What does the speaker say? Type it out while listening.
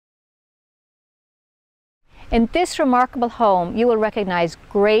In this remarkable home, you will recognize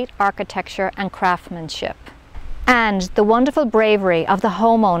great architecture and craftsmanship, and the wonderful bravery of the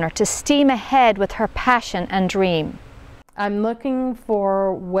homeowner to steam ahead with her passion and dream. I'm looking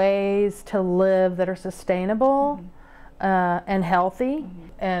for ways to live that are sustainable and healthy,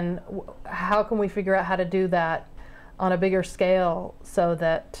 and how can we figure out how to do that on a bigger scale so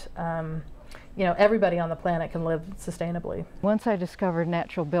that you know, everybody on the planet can live sustainably. Once I discovered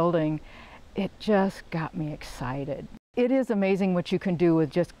natural building, it just got me excited. It is amazing what you can do with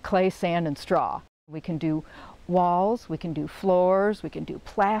just clay, sand, and straw. We can do walls, we can do floors, we can do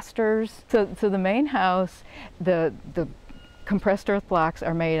plasters. So the main house, the compressed earth blocks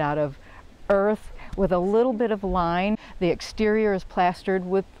are made out of earth with a little bit of lime. The exterior is plastered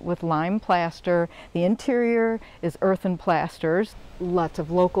with lime plaster. The interior is earthen plasters. Lots of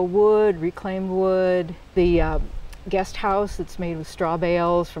local wood, reclaimed wood. The guest house, it's made with straw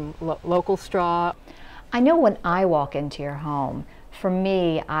bales from local straw. I know when I walk into your home, for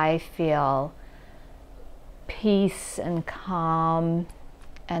me, I feel peace and calm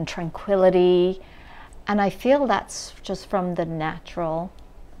and tranquility, and I feel that's just from the natural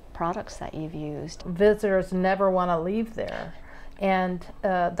products that you've used. Visitors never want to leave there, and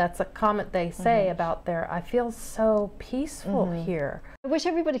that's a comment they say about there. I feel so peaceful here. I wish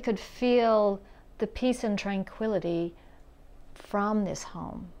everybody could feel the peace and tranquility from this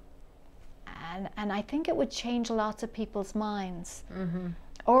home, and I think it would change lots of people's minds,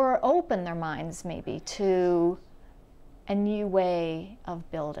 or open their minds maybe to a new way of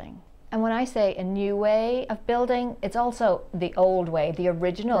building. And when I say a new way of building, it's also the old way, the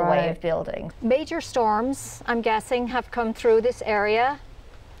original way of building. Major storms, I'm guessing, have come through this area,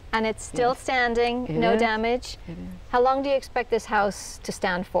 and it's still standing, no damage. It is. How long do you expect this house to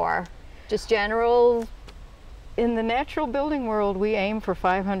stand for? Just general? In the natural building world, we aim for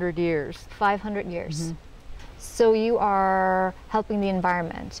 500 years. 500 years. So you are helping the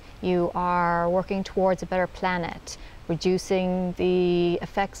environment. You are working towards a better planet, reducing the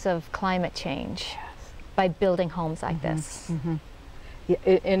effects of climate change by building homes like this. Yeah,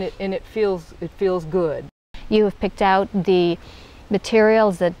 and it feels good. You have picked out the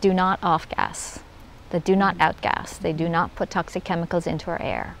materials that do not off-gas, that do not outgas. They do not put toxic chemicals into our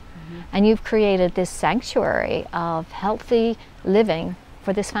air. And you've created this sanctuary of healthy living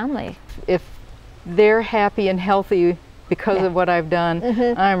for this family. If they're happy and healthy because of what I've done,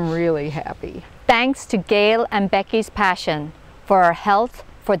 I'm really happy. Thanks to Gail and Becky's passion for our health,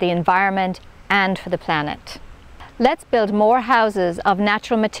 for the environment, and for the planet. Let's build more houses of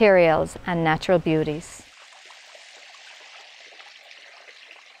natural materials and natural beauties.